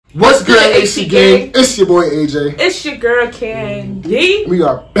What's good, AC Gang? It's your boy AJ. It's your girl Candy. We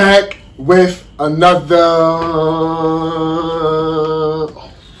are back with another.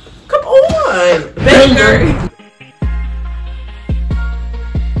 Come on, banger.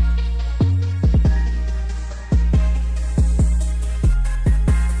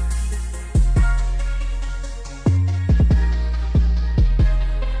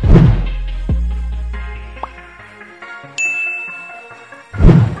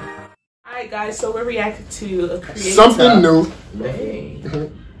 Alright guys, so we're reacting to a creator. Something new.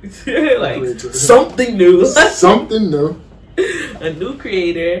 Like something new. Something new. A new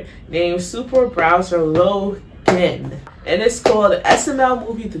creator named Super Browser Logan. And it's called the SML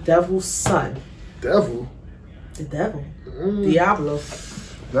movie The Devil's Son. Devil? The devil. Diablo.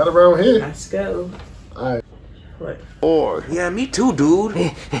 Not around here. Let's go. Alright. What? Or Yeah, me too, dude.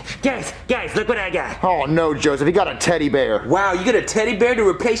 guys, look what I got. Oh no, Joseph, he got a teddy bear. Wow, you got a teddy bear to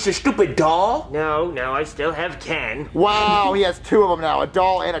replace your stupid doll? No, I still have Ken. Wow, he has two of them now, a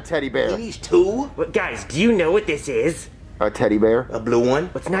doll and a teddy bear. These two? Well, guys, do you know what this is? A teddy bear? A blue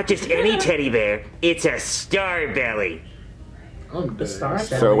one? It's not just any teddy bear. It's a star belly. I'm The dead. Star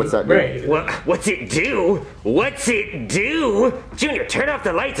So what's that do? Right. Well, what's it do? What's it do? Junior, turn off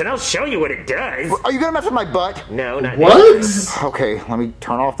the lights and I'll show you what it does. Are you gonna mess with my butt? No, not What? Okay, let me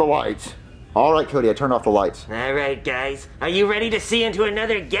turn off the lights. Alright, Cody, I turned off the lights. Alright, guys. Are you ready to see into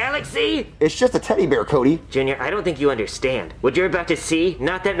another galaxy? It's just a teddy bear, Cody. Junior, I don't think you understand. What you're about to see,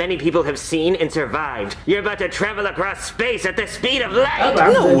 not that many people have seen and survived. You're about to travel across space at the speed of light.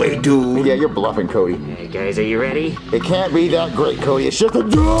 No way, dude. Yeah, you're bluffing, Cody. Hey, guys, are you ready? It can't be that great, Cody. It's just a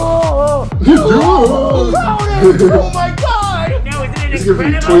door. Oh my god! No, isn't it It's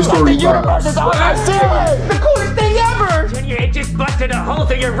giving me incredible? Toy Story Universe is vibes. on our ceiling. The coolest thing ever! Junior, it just busted a hole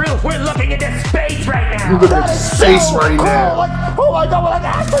through your roof. We're looking into space right now. Look at space right Cool. now. Like, oh my god, we're like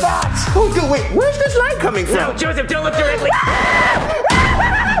astronauts. Oh, dude, wait, where's this light coming from? No, Joseph, don't look directly.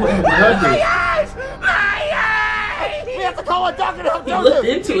 What happened? We have to call a doctor to help He Joseph. looked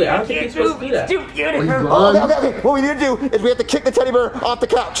into it. I don't think he's supposed to do that. Too Are you beautiful. blind? Okay. What we need to do is we have to kick the teddy bear off the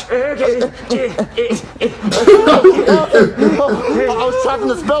couch. I was trapped in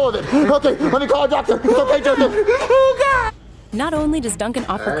the spell of it. Okay, let me call a doctor. It's okay, Joseph. Oh, God. Not only does Dunkin'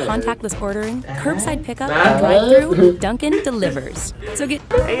 offer contactless ordering, curbside pickup, and drive-through, Dunkin' delivers. So get...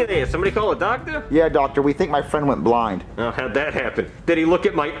 Hey there, somebody call a doctor? Yeah, doctor, we think my friend went blind. Oh, how'd that happen? Did he look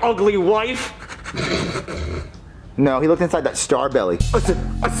at my ugly wife? No, he looked inside that star belly. Like,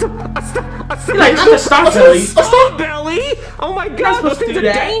 not the Star Belly. Star belly? Oh my god, supposed those to things do are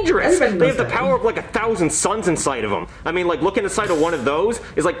that. dangerous. Everybody They knows have the that. power of like 1,000 suns inside of them. I mean, like looking inside of one of those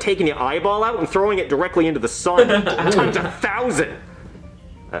is like taking your eyeball out and throwing it directly into the sun. Times 1,000.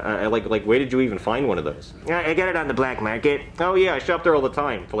 Like, where did you even find one of those? I got it on the black market. Oh yeah, I shop there all the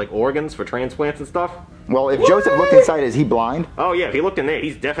time for like organs, for transplants and stuff. Well, if Joseph looked inside, is he blind? Oh yeah, if he looked in there,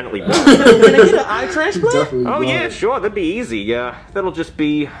 he's definitely blind. Can I get an eye transplant? Definitely Oh yeah, blind. sure, that'd be easy. Yeah, that'll just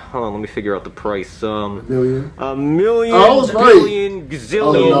be. Hold on, let me figure out the price. Million. A million, Oh, I was right. billion,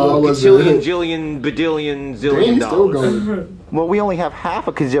 gazillion, Oh, no, I wasn't. gazillion, jillion, badillion, Damn, zillion he's still dollars. going. Well, we only have half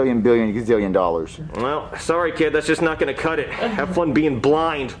a gazillion, billion, gazillion dollars. Well, sorry, kid, that's just not gonna cut it. Have fun being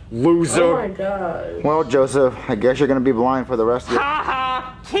blind, loser. Oh my god. Well, Joseph, I guess you're gonna be blind for the rest of your... Ha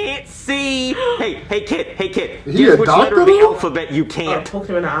ha! Can't see. Hey, kid. He Guess a which doctor, letter of the though? alphabet you Oh, can't? poked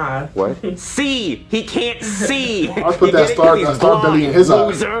him in the eye. What? C. He can't see. I put You that get it? star- 'Cause he's that star belly in blind, his eye.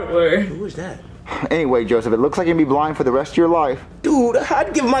 loser. Word. Who is that? Anyway, Joseph, it looks like you're gonna be blind for the rest of your life. Dude,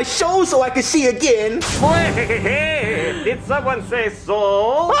 I'd give my soul so I could see again. Did someone say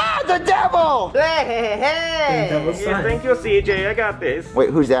soul? Ah, the devil! Devil's Yes, Son. thank you, CJ. I got this. Wait,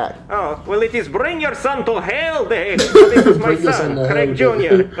 who's that? Oh, well, it is Bring Your Son to Hell Day. This is my Bring Your Son son, to Craig Hell Day.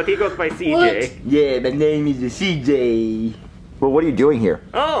 Jr., but he goes by CJ. Yeah, my name is CJ. Well, what are you doing here?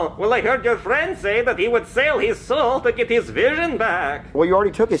 Oh, well, I heard your friend say that he would sell his soul to get his vision back. Well, you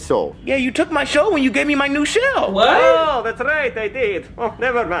already took his soul. Yeah, you took my show when you gave me my new shell. What? Oh, that's right, I did. Oh,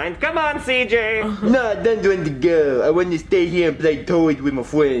 never mind. Come on, CJ. No, I don't want to go. I want to stay here and play toys with my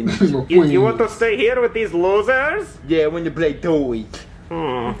friends. You want to stay here with these losers? Yeah, I want to play toys.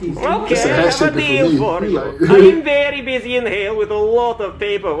 Okay, That's a I have a handshake deal for me. for you. Like- I am very busy in hell with a lot of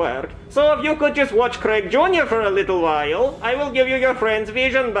paperwork. So if you could just watch Craig Jr. for a little while, I will give you your friend's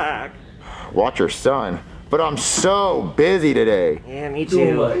vision back. Watch your son. But I'm so busy today. Yeah, me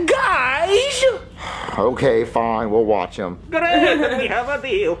Doing too. what? Guys! Okay, fine, we'll watch him. Great, then we have a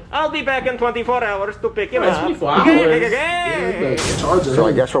deal. I'll be back in 24 hours to pick him Oh, it's up. 24 hours. Okay. Charger So I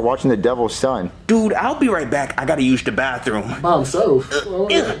him guess we're watching the devil's son. Dude, I'll be right back. I gotta use the bathroom. by himself.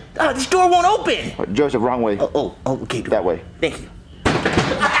 This door won't open. Joseph, wrong way. Oh, okay. Dude. That way. Thank you.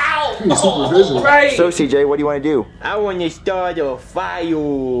 need supervision. Right. So, CJ, what do you want to do? I want to start a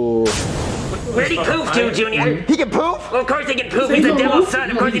fire. Where'd he poof to, Junior? He can poof? Well, of course he can poof. He's the devil's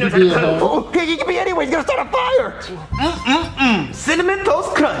son. Of course he knows how to poof. Oh, he can be anyway. He's gonna start a fire. Cinnamon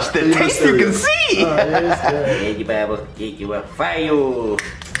Toast Crunch, the taste you can see. Get you, Baba. Get you a fire.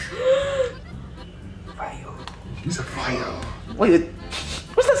 Fire. He's a fire. Wait,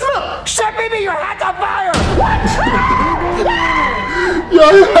 what's the smell? Chef Baby, your hat's on fire! Yo,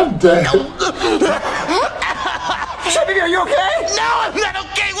 I'm dead. Chef Baby, are you okay? No, I'm not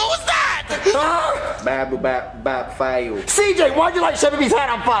okay. What was that? Babu, bab, fire. CJ, why'd you light Chef Baby's hat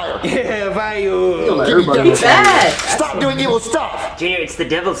on fire? Yeah, fire. Like everybody He's bad. Stop doing evil stuff. Junior, it's the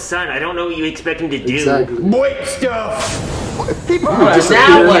devil's son. I don't know what you expect him to do. Exactly. White stuff. He poofed.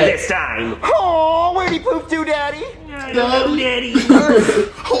 Now what? This time. Oh, where'd he poof to, Daddy? I don't know, Daddy.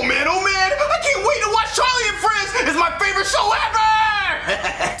 Oh man, I can't wait to watch Charlie and Friends. It's my favorite show ever.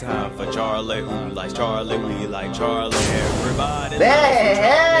 Time for Charlie, who likes Charlie, we like Charlie, everybody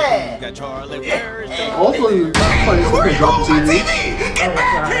Hey, got Charlie, where is the Hopefully, Where you drop going, the my TV. TV? Get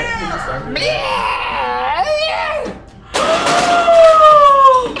back here.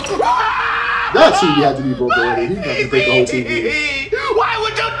 That TV had to be broke already. He got to take the whole TV. Why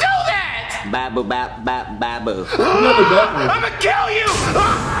would you do that? Babu, babu. I'm gonna kill you.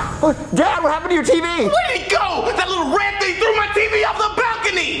 Dad, what happened to your TV? Where did it go? That little rat thing threw my TV off the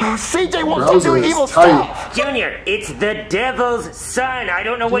balcony. CJ won't Browser stop doing is evil tight. stuff. Junior, it's the devil's son. I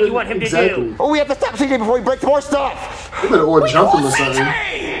don't know what you want him to do. Oh, we have to stop CJ before he breaks more stuff. They better all jump him or something.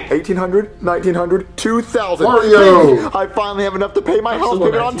 1800, 1900, 2000. Mario. I finally have enough to pay my house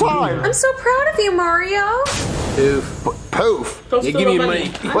payment on time. I'm so proud of you, Mario. Poof. Don't steal give me my money.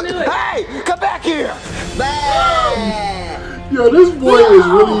 What? I knew it. Hey, come back here. Yo, this boy is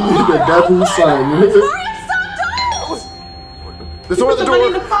really the devil's son. There's one at the Put the money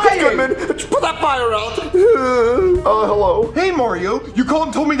in door. the fire. Hey, Goodman, put that fire out. Hello. Hey Mario, you called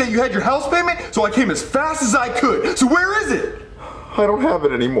and told me that you had your house payment, so I came as fast as I could. So where is it? I don't have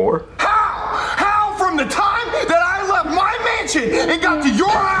it anymore. How from the time that I left my mansion and got to your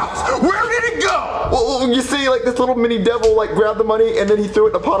house, where did it go? Well, you see, like this little mini devil, like grabbed the money and then he threw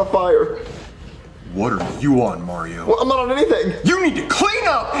it in a pot of fire. What are you on, Mario? Well, I'm not on anything. You need to clean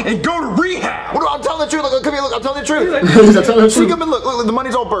up and go to rehab. Well, I'm telling the truth. Look, come here. Look, I'm telling the truth. He's not telling the See, truth. come and look. The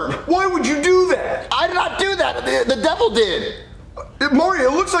money's all burned. Why would you do that? I did not do that. The devil did. Mario,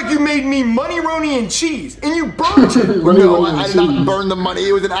 it looks like you made me money, roni, and cheese, and you burnt it. Money, No, money, I did not burn the money.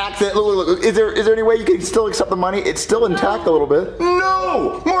 It was an accident. Look. Is there any way you can still accept the money? It's still intact a little bit.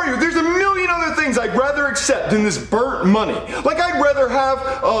 No! Mario, there's a million other things I'd rather accept than this burnt money. Like I'd rather have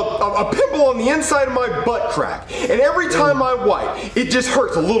a pimple on the inside of my butt crack. And every time I wipe, it just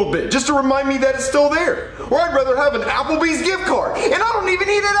hurts a little bit, just to remind me that it's still there. Or I'd rather have an Applebee's gift card. And I don't even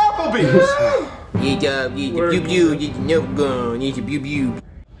eat at Applebee's. You no gun, you pew.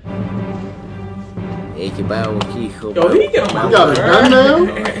 Yo, he get on my You got a gun now?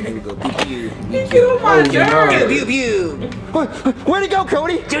 He get on my nerves. Where'd he go,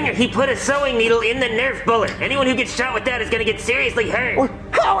 Cody? Junior, he put a sewing needle in the Nerf bullet. Anyone who gets shot with that is gonna get seriously hurt.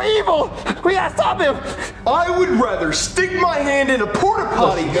 How evil! We gotta stop him. I would rather stick my hand in a porta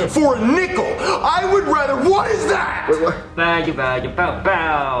potty for a nickel. I would rather. What is that?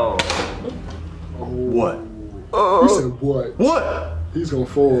 Bow. What? He said what? What? He's gonna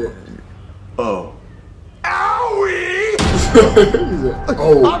fall. Oh. Owie!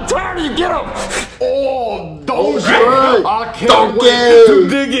 Oh. I'm tired of you. Get him. Oh, don't right. I can't Donkey. wait to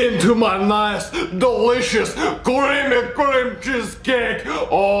dig into my nice, delicious cream cheesecake.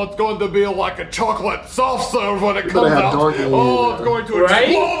 Oh, it's going to be like a chocolate soft serve when it comes have out. donkey in Oh, here, it's going to Right?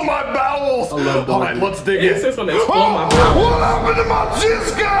 explode my bowels. I love All right, donkey. let's dig It's in. just gonna explode my mouth. What happened to my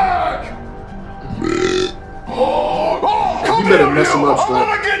cheesecake? Oh, come You better here, mess him up, I'm Shrek.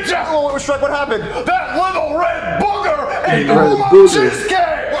 gonna get you. Oh, Shrek, what happened? That little red booger ate Red all my booger.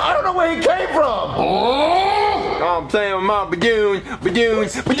 cheesecake. Well, I don't know where he came from. Oh, I'm playing with my badoon.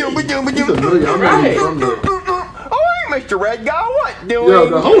 He's familiar. I'm not even from there. Oh, hey, Mr. Red Guy, what doing? Yo,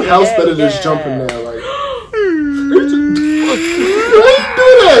 the whole house better just jumping now. Like, he didn't do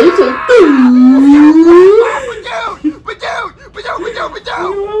that. He said,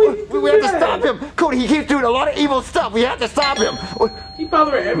 We have to stop him. Cody, he keeps doing a lot of evil stuff. We have to stop him. He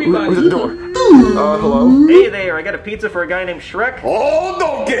bothering everybody. Who's the door? Hello? Hey there, I got a pizza for a guy named Shrek. oh,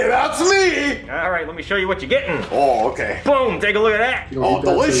 don't get that's me. Alright, let me show you what you're getting. Oh, okay. Boom, take a look at that. You gonna Oh, eat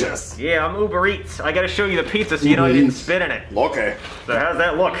that too. delicious. Yeah, I'm Uber Eats. I gotta show you the pizza so you know I Uber didn't Eats. spit in it. Okay. So how's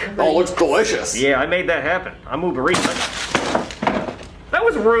that look? Oh, looks delicious. Yeah, I made that happen. I'm Uber Eats. That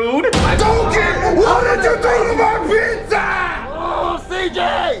was rude. Don't get. What did you do to my pizza? Oh, CJ!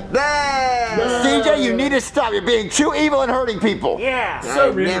 CJ! CJ, you need to stop. You're being too evil and hurting people. Yeah.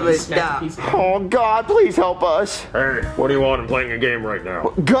 So rude. Never stop. Oh, God, please help us. Hey, what do you want? I'm playing a game right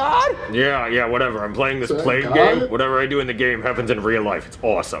now. God? Yeah, whatever. I'm playing this plague game. Whatever I do in the game happens in real life. It's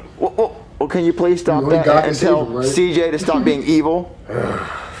awesome. Well, can you please stop that and tell CJ to stop being evil?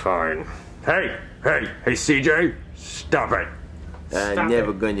 Fine. Hey, CJ, stop it. I'm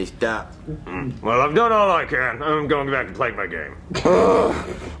never gonna stop. Well, I've done all I can. I'm going back to play my game.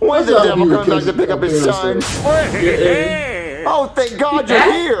 When's the devil coming back to pick up his son? Oh, thank God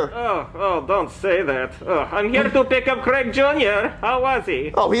you're here! Oh, don't say that. Oh, I'm here to pick up Craig Jr. How was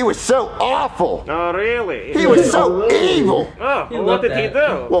he? Oh, he was so awful! Oh, really? He was so evil! Oh, what did he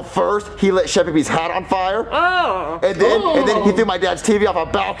do? Well, first, he lit Chef Pee-Pee's hat on fire. Oh! And then he threw my dad's TV off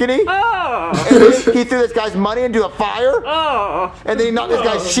a balcony. Oh! And then he threw this guy's money into a fire. Oh! And then he knocked this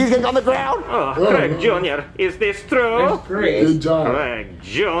guy's cheesecake on the ground. Oh, Craig Jr., is this true? That's great. Good job. Craig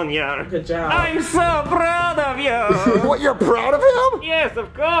Jr. Good job. I'm so proud of you! What, you're proud of him? Yes,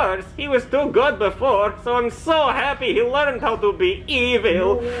 of course. He was too good before, so I'm so happy he learned how to be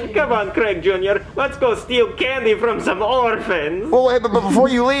evil. Come on, Craig Jr., let's go steal candy from some orphans. Well, wait, but before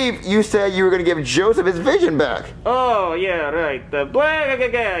you leave, you said you were going to give Joseph his vision back. Oh, yeah, right.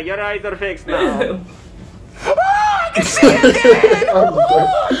 Your eyes are fixed now. I can see again!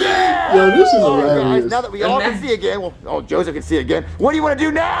 Oh, yeah! Yo, this is hilarious. Guys, now that we all can see again, well, Joseph can see again, what do you want to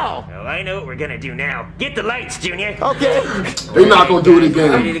do now? Well, I know what we're gonna do now. Get the lights, Junior. Okay. They're not going to do it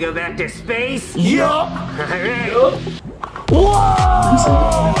again. Ready to go back to space? Yup! Alright. Whoa!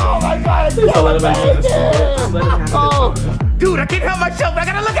 Oh my God! Oh, dude, I can't help myself. I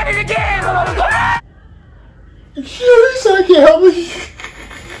gotta look at it again. Yo, he said I can't help me.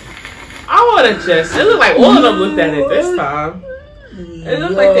 I want to just. It looked like all of them looked at it this time. It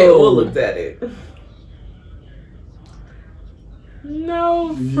looked like they all looked at it.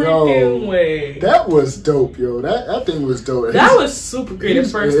 No freaking way. That was dope, yo. That thing was dope. That was super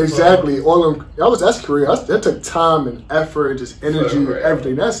creative, first exactly. of all. All them. That's creative. That took time and effort and just energy and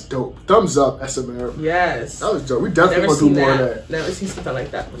everything. That's dope. Thumbs up, SML. Yes. That was dope. We definitely want to do more of that. Never seen something like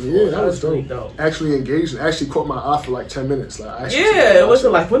that before. Yeah, that was dope. really dope. Actually engaged and actually caught my eye for like 10 minutes. Like, it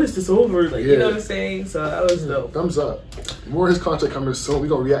wasn't like, when is this over? Like, you know what I'm saying? So that was dope. Thumbs up. More of his content coming soon. We're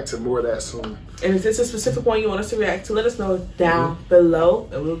going to react to more of that soon. And if there's a specific one you want us to react to, let us know down below,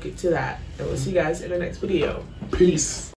 and we'll get to that. And we'll see you guys in the next video. Peace.